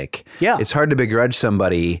music. Yeah, it's hard to begrudge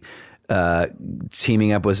somebody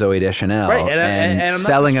teaming up with Zooey Deschanel and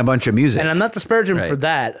selling a bunch of music. And I'm not disparaging him for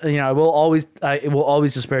that. I will always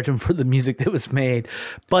disparage him for the music that was made.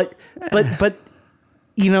 But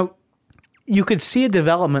you could see a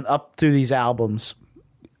development up through these albums.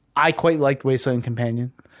 I quite liked Wasteland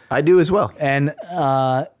Companion. I do as well. And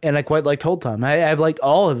I quite liked Hold Time. I've liked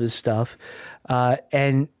all of his stuff.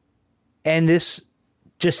 And this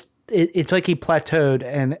just, it's like he plateaued,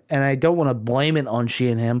 and I don't want to blame it on She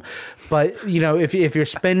and Him, but if you're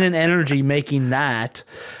spending energy making that,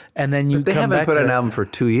 and then they haven't put an album for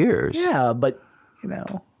 2 years. Yeah, but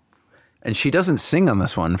and she doesn't sing on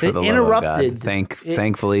this one for the love of God.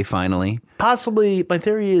 Thankfully, finally. Possibly, my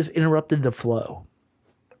theory is interrupted the flow.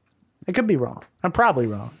 I could be wrong. I'm probably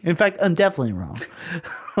wrong. In fact, I'm definitely wrong.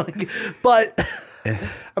 But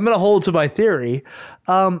I'm going to hold to my theory,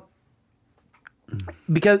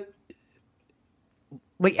 because.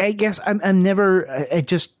 Like, I guess I'm never, I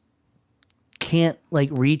just can't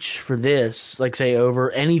reach for this, say,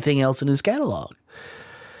 over anything else in his catalog.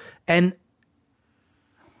 And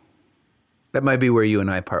that might be where you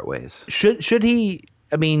and I part ways. Should he,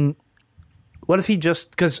 what if he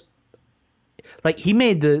just, because he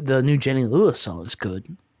made the new Jenny Lewis songs good.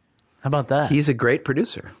 How about that? He's a great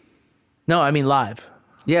producer. No, I mean live.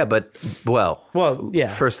 Yeah, but, well,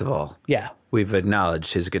 yeah. First of all. Yeah. We've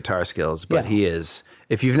acknowledged his guitar skills, but he is.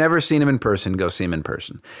 If you've never seen him in person, go see him in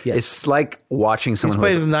person. Yes. It's like watching someone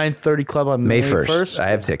who's playing the 9:30 Club on May 1st. I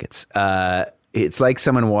have tickets. it's like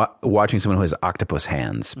someone watching someone who has octopus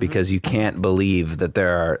hands, because you can't believe that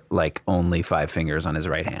there are like only 5 fingers on his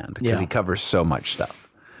right hand, because he covers so much stuff.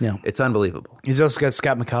 Yeah. It's unbelievable. He's also got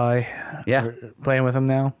Scott McKay playing with him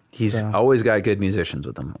now. He's always got good musicians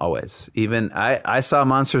with him, always. Even I saw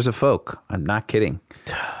Monsters of Folk. I'm not kidding.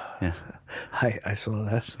 Yeah. I saw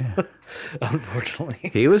that. Yeah. Unfortunately,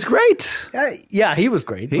 he was great. Yeah, he was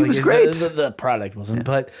great. He was great. The product wasn't,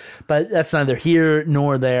 but that's neither here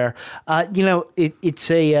nor there. It's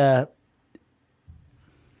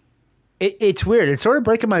weird. It's sort of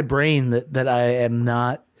breaking my brain that I am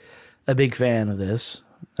not a big fan of this.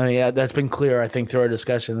 I mean, that's been clear, I think, through our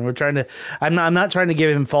discussion. We're trying to. I'm not trying to give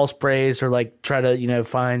him false praise or like try to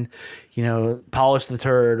find polish the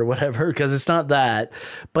turd or whatever, because it's not that.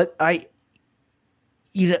 But I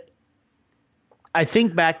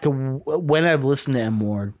think back to when I've listened to M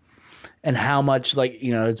Ward and how much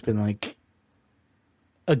it's been like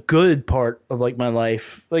a good part of like my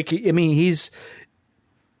life. Like, I mean,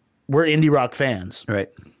 we're indie rock fans, right?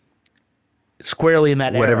 Squarely in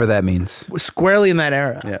that era. Whatever that means. Squarely in that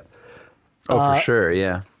era. Yeah. Oh, for sure,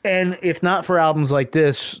 yeah. And if not for albums like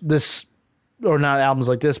this, or not albums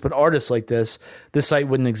like this, but artists like this site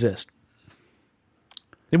wouldn't exist.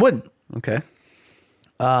 It wouldn't. Okay.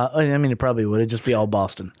 I mean, it probably would. It'd just be all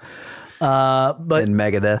Boston. But and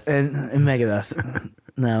Megadeth. And Megadeth.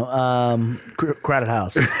 No. Crowded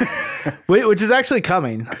House. Which is actually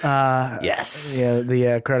coming. Yes. Yeah,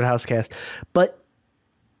 the Crowded House cast. But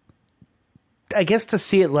I guess to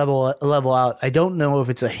see it level out, I don't know if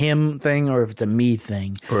it's a him thing or if it's a me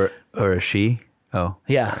thing. Or a she. Oh.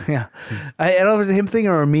 Yeah. I don't know if it's a him thing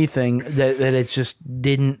or a me thing that it's just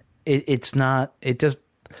didn't. It's not. It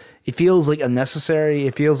feels like unnecessary.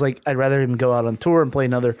 It feels like I'd rather him go out on tour and play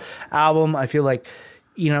another album. I feel like,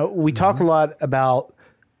 we talk a lot about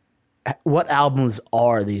what albums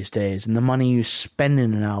are these days and the money you spend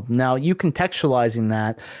in an album. Now, you contextualizing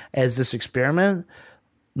that as this experiment.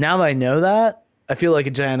 Now that I know that, I feel like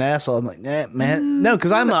a giant asshole. I'm like, man, no,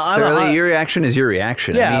 because your reaction is your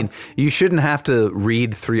reaction. Yeah. I mean, you shouldn't have to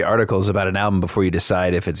read 3 articles about an album before you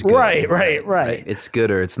decide if it's good. Right. It's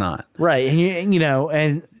good or it's not. Right,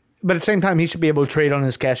 but at the same time, he should be able to trade on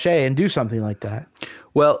his cachet and do something like that.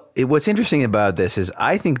 Well, what's interesting about this is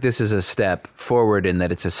I think this is a step forward in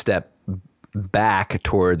that it's a step back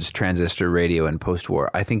towards transistor radio and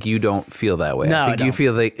post-war. I think you don't feel that way. No, I think you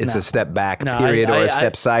feel like it's a step back, period, or a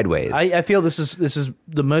step sideways. I feel this is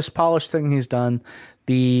the most polished thing he's done,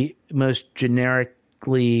 the most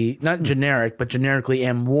generically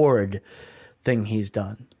M Ward thing he's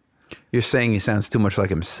done. You're saying he sounds too much like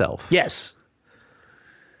himself. Yes.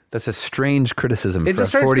 That's a strange criticism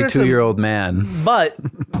It's for a 42-year-old man. But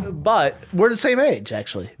we're the same age,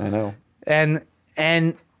 actually. I know. And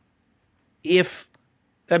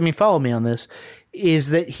follow me on this, is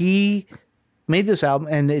that he made this album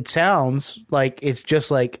and it sounds like it's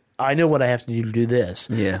just like, I know what I have to do to do this.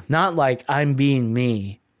 Yeah. Not like I'm being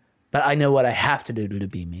me, but I know what I have to do to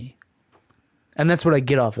be me. And that's what I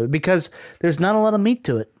get off of it, because there's not a lot of meat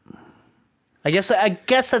to it. I guess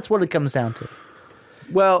that's what it comes down to.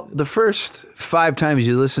 Well, the first 5 times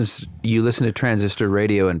you listen to transistor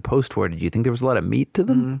radio and post-war, did you think there was a lot of meat to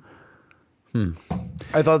them?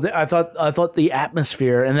 I thought the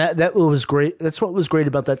atmosphere, and that was great. That's what was great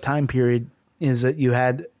about that time period, is that you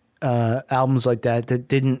had albums like that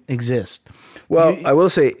didn't exist. Well, I will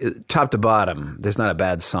say, top to bottom, there's not a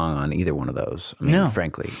bad song on either one of those. I mean,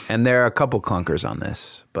 frankly, and there are a couple clunkers on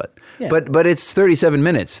this, but it's 37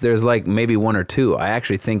 minutes. There's like maybe 1 or 2. I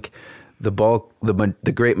actually think the bulk,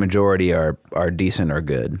 the great majority are decent or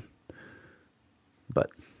good.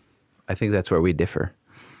 But I think that's where we differ.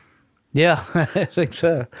 Yeah, I think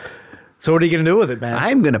so. So what are you going to do with it, man?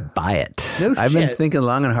 I'm going to buy it. No I've shit. been thinking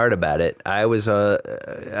long and hard about it. I was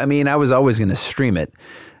always going to stream it,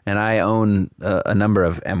 and I own a number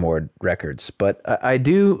of M Ward records. But I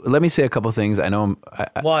do. Let me say a couple things. I know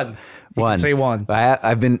One. You can say one.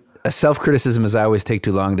 I've been a self-criticism is I always take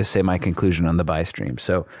too long to say my conclusion on the buy stream.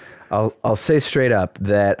 So I'll say straight up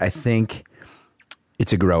that I think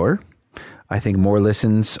it's a grower. I think more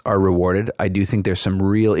listens are rewarded. I do think there's some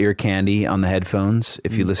real ear candy on the headphones.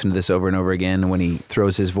 If you listen to this over and over again, when he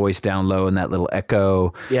throws his voice down low in that little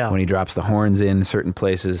echo, when he drops the horns in certain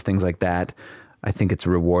places, things like that, I think it's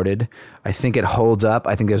rewarded. I think it holds up.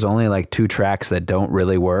 I think there's only like 2 tracks that don't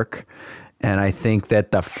really work. And I think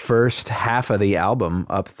that the first half of the album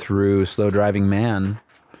up through Slow Driving Man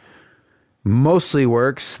mostly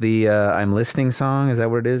works. The I'm Listening song, is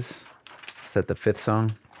that what it is? Is that the 5th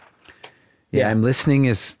song? Yeah, I'm Listening.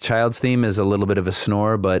 His child's theme is a little bit of a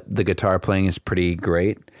snore, but the guitar playing is pretty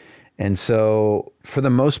great. And so for the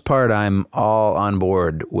most part, I'm all on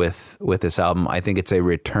board with this album. I think it's a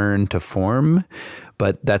return to form,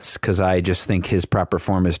 but that's because I just think his proper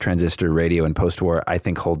form is Transistor Radio and Post-War. I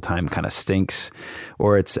think Hold Time kind of stinks,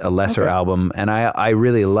 or it's a lesser album. And I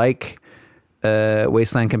really like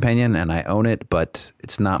Wasteland Companion, and I own it, but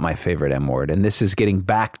it's not my favorite M Ward. And this is getting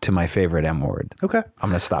back to my favorite M Ward. Okay. I'm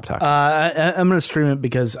going to stop talking. I'm going to stream it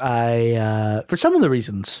because for some of the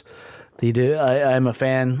reasons they do, I'm a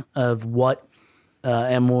fan of what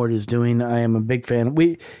M Ward is doing. I am a big fan.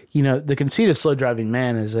 The conceit of Slow Driving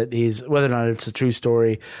Man is that he's, whether or not it's a true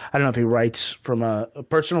story, I don't know if he writes from a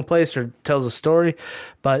personal place or tells a story,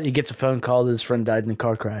 but he gets a phone call that his friend died in a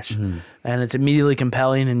car crash. And it's immediately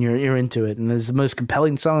compelling, and you're into it. And it's the most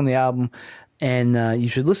compelling song on the album, and you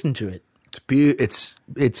should listen to it. It's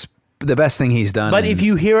the best thing he's done. But if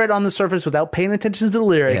you hear it on the surface without paying attention to the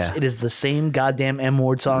lyrics, it is the same goddamn M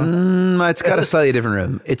Ward song. It's got a slightly different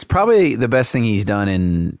rhythm. It's probably the best thing he's done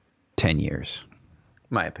in 10 years,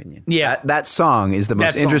 my opinion. Yeah. That song is the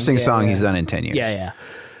most interesting song he's done in 10 years. Yeah.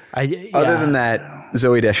 Other than that,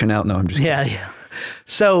 Zooey Deschanel. No, I'm just kidding. Yeah.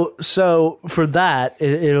 So for that,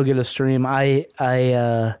 it'll get a stream. I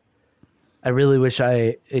really wish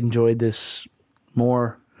I enjoyed this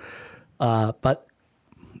more, but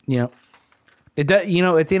at the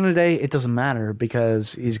end of the day, it doesn't matter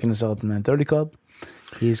because he's going to sell at the 930 Club.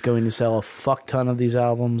 He's going to sell a fuck ton of these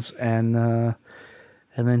albums, and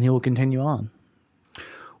then he will continue on.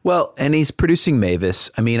 Well, and he's producing Mavis.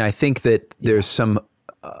 I mean, I think that there's some.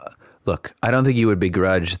 Look, I don't think you would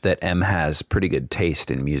begrudge that M has pretty good taste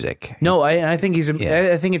in music. No, I think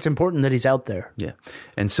I think it's important that he's out there. Yeah,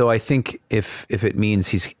 and so I think if it means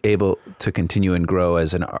he's able to continue and grow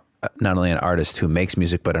as not only an artist who makes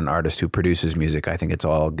music, but an artist who produces music, I think it's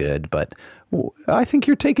all good. But I think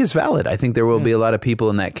your take is valid. I think there will be a lot of people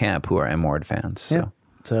in that camp who are M Ward fans. So. Yeah.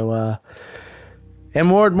 So M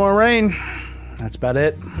Ward, more rain. That's about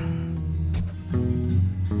it.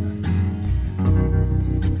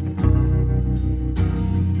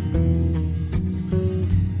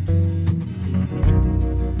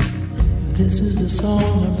 This is a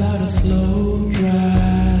song about a slow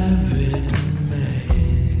driving man.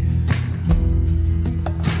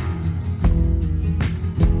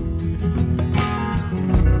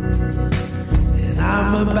 And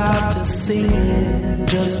I'm about to sing it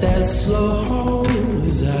just as slow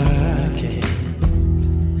as I can.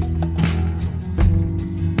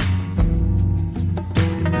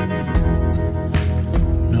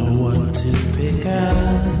 No one to pick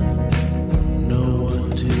up,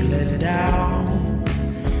 down.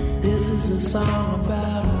 This is a song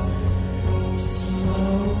about a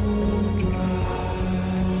slow drive.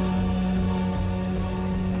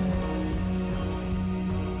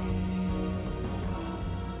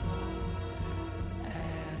 And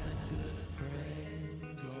a good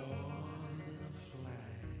friend gone in a flight.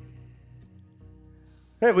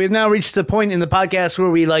 All right, we've now reached the point in the podcast where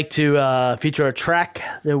we like to feature a track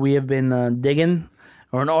that we have been digging,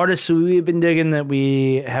 or an artist who we've been digging that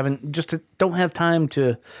we don't have time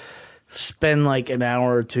to spend like an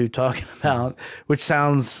hour or two talking about, which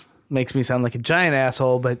makes me sound like a giant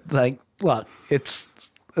asshole, but like, look, it's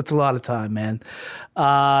a lot of time, man.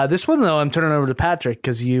 This one though, I'm turning over to Patrick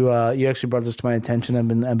because you actually brought this to my attention.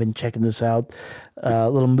 I've been checking this out.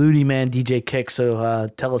 Little Moody Man DJ Kicks. So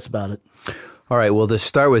tell us about it. All right. Well, to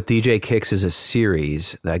start with, DJ Kicks is a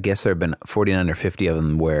series. I guess there have been 49 or 50 of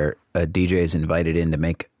them where a DJ is invited in to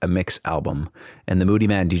make a mix album. And the Moody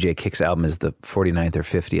Man DJ Kicks album is the 49th or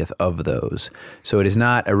 50th of those. So it is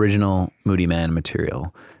not original Moody Man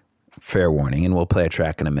material. Fair warning. And we'll play a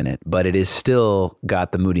track in a minute. But it is still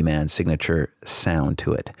got the Moody Man signature sound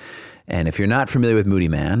to it. And if you're not familiar with Moody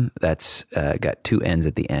Man, that's got two N's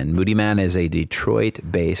at the end. Moody Man is a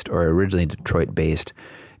Detroit-based, or originally Detroit-based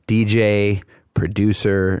DJ,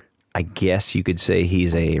 producer. I guess you could say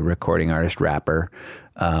he's a recording artist, rapper,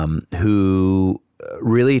 who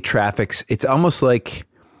really traffics. It's almost like,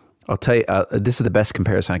 I'll tell you, this is the best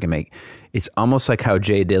comparison I can make. It's almost like how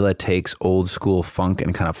Jay Dilla takes old school funk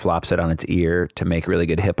and kind of flops it on its ear to make really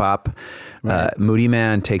good hip hop. Right. Moody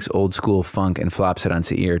Man takes old school funk and flops it on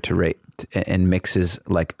its ear and mixes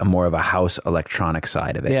like a more of a house electronic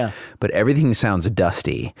side of it. Yeah. But everything sounds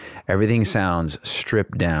dusty. Everything sounds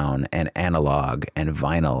stripped down and analog and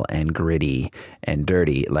vinyl and gritty and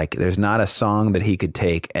dirty. Like there's not a song that he could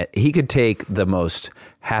take. He could take the most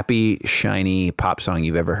happy, shiny pop song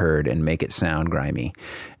you've ever heard and make it sound grimy.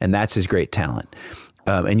 And that's his great talent.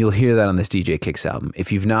 And you'll hear that on this DJ Kicks album.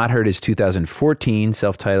 If you've not heard his 2014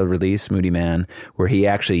 self-titled release, Moody Man, where he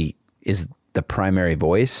actually is the primary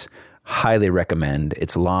voice, Highly recommend.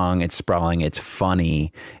 It's long, it's sprawling, it's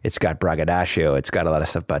funny. It's got braggadocio. It's got a lot of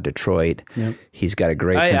stuff about Detroit. Yep. He's got a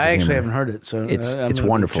great sense of humor. I actually haven't heard it, so It's I'm gonna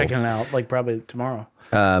wonderful. be checking it out like probably tomorrow.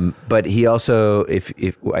 But he also, if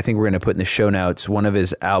I think we're going to put in the show notes, one of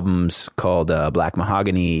his albums called Black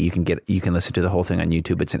Mahogany. You can listen to the whole thing on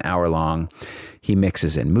YouTube. It's an hour long. He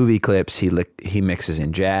mixes in movie clips. He mixes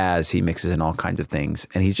in jazz. He mixes in all kinds of things,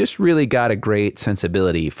 and he's just really got a great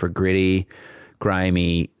sensibility for gritty,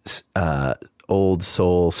 grimy, old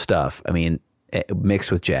soul stuff. I mean,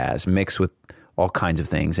 mixed with jazz, mixed with all kinds of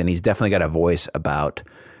things, and he's definitely got a voice about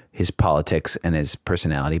his politics and his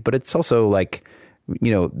personality. But it's also like,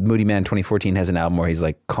 you know, Moody Man 2014 has an album where he's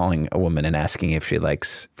like calling a woman and asking if she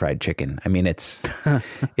likes fried chicken. I mean, it's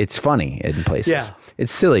it's funny in places. Yeah.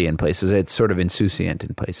 It's silly in places. It's sort of insouciant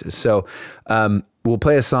in places. So we'll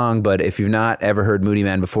play a song, but if you've not ever heard Moody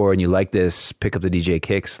Man before and you like this, pick up the DJ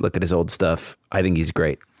Kicks, look at his old stuff. I think he's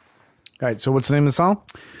great. All right, so what's the name of the song?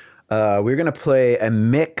 We're going to play a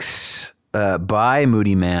mix by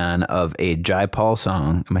Moody Man of a Jai Paul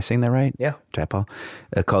song. Am I saying that right? Yeah. Jai Paul.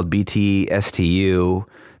 Called BTSTU.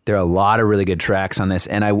 There are a lot of really good tracks on this.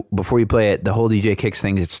 And before you play it, the whole DJ Kicks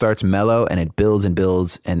thing, it starts mellow and it builds and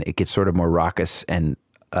builds and it gets sort of more raucous and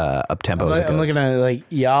up-tempo as it goes. I'm looking at it like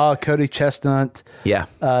Cody Chestnut. Yeah.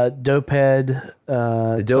 Dopehead.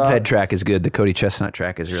 The Dopehead track is good. The Cody Chestnut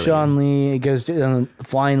track is really Sean good. Lee. It goes to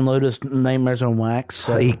Flying Lotus, Nightmares on Wax.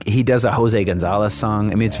 So. He does a Jose Gonzalez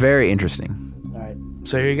song. I mean, it's very interesting. All right.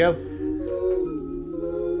 So here you go.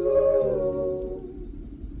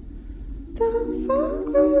 Don't fuck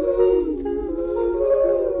with me, don't fuck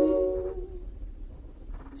with me.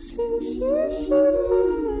 Since you shut my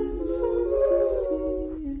eyes to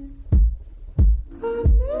see it, I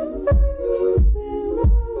never knew where I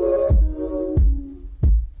was going.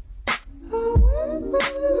 I went by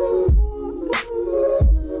the water was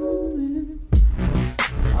flowing.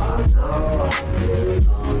 I know I've been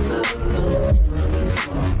on the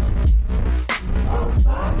long. I'm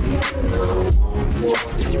back and I won't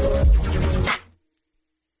walk you.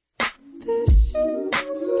 This shit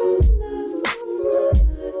was the love of my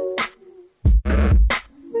life.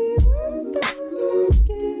 We went down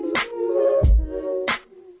together that night.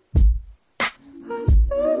 I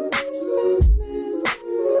surfaced and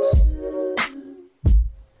never shine.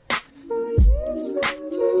 For years I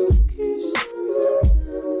just kissed on the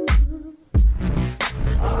down.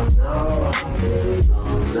 I know I've been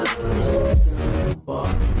on the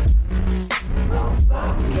but I'm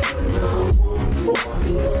back and I won't walk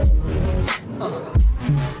this.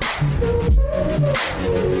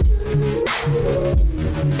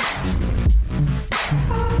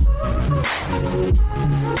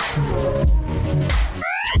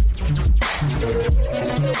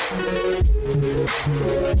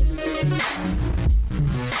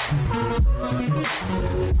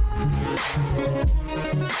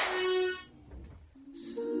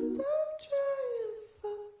 So don't try and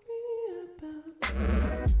fuck me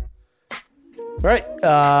about. All right.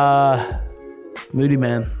 Moody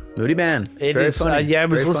Man. Moody Man. It Very is, funny. yeah, I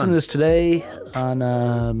was Very listening fun. to this today on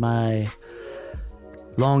my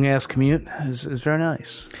long-ass commute. It's very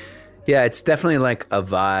nice. Yeah, it's definitely like a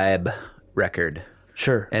vibe record.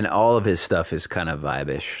 Sure. And all of his stuff is kind of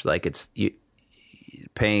vibe-ish. Like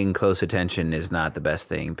paying close attention is not the best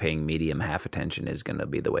thing. Paying medium half attention is going to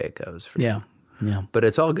be the way it goes. For Yeah. you. Yeah. But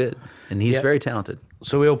it's all good. And he's Yep. very talented.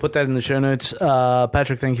 So we'll put that in the show notes.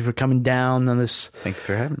 Patrick, thank you for coming down on this Thank you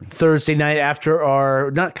for having me. Thursday night after our,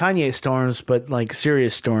 not Kanye storms, but like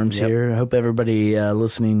serious storms here. I hope everybody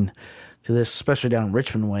listening to this, especially down in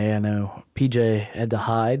Richmond way, I know PJ had to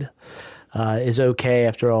hide, is okay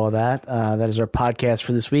after all of that. That is our podcast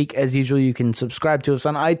for this week. As usual, you can subscribe to us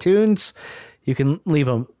on iTunes. You can leave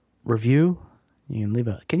a review.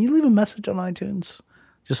 Can you leave a message on iTunes?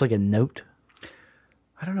 Just like a note?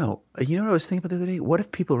 I don't know. You know what I was thinking about the other day? What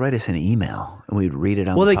if people write us an email and we'd read it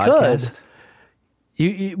on Well, the they podcast?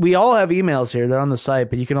 could. We all have emails here. They're on the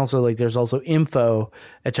site, but you can also, like, there's also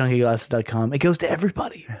info@chunkyglasses.com. It goes to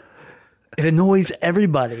everybody. It annoys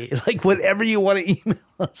everybody. Like, whatever you want to email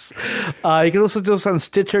us. You can listen to us on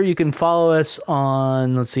Stitcher. You can follow us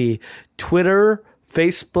on, Twitter,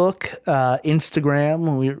 Facebook,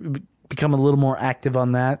 Instagram. We become a little more active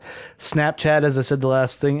on that. Snapchat, as I said the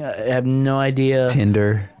last thing, I have no idea.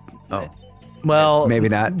 Tinder. Oh. Well, Maybe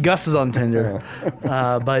not. Gus is on Tinder,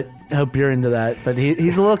 but I hope you're into that. But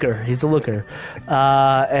he's a looker. He's a looker.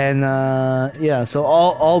 So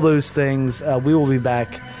all those things, we will be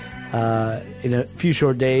back in a few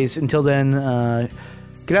short days. Until then,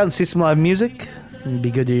 get out and see some live music. And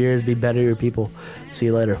be good to your ears. Be better to your people. See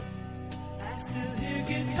you later. I still hear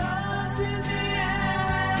guitars in the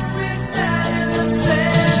air as we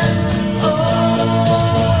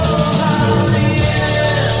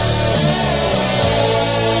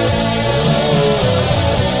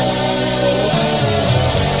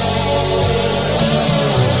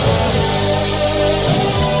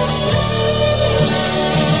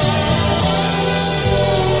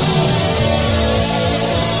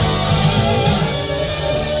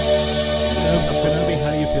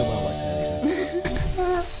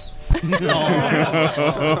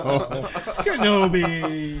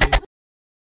Kenobi.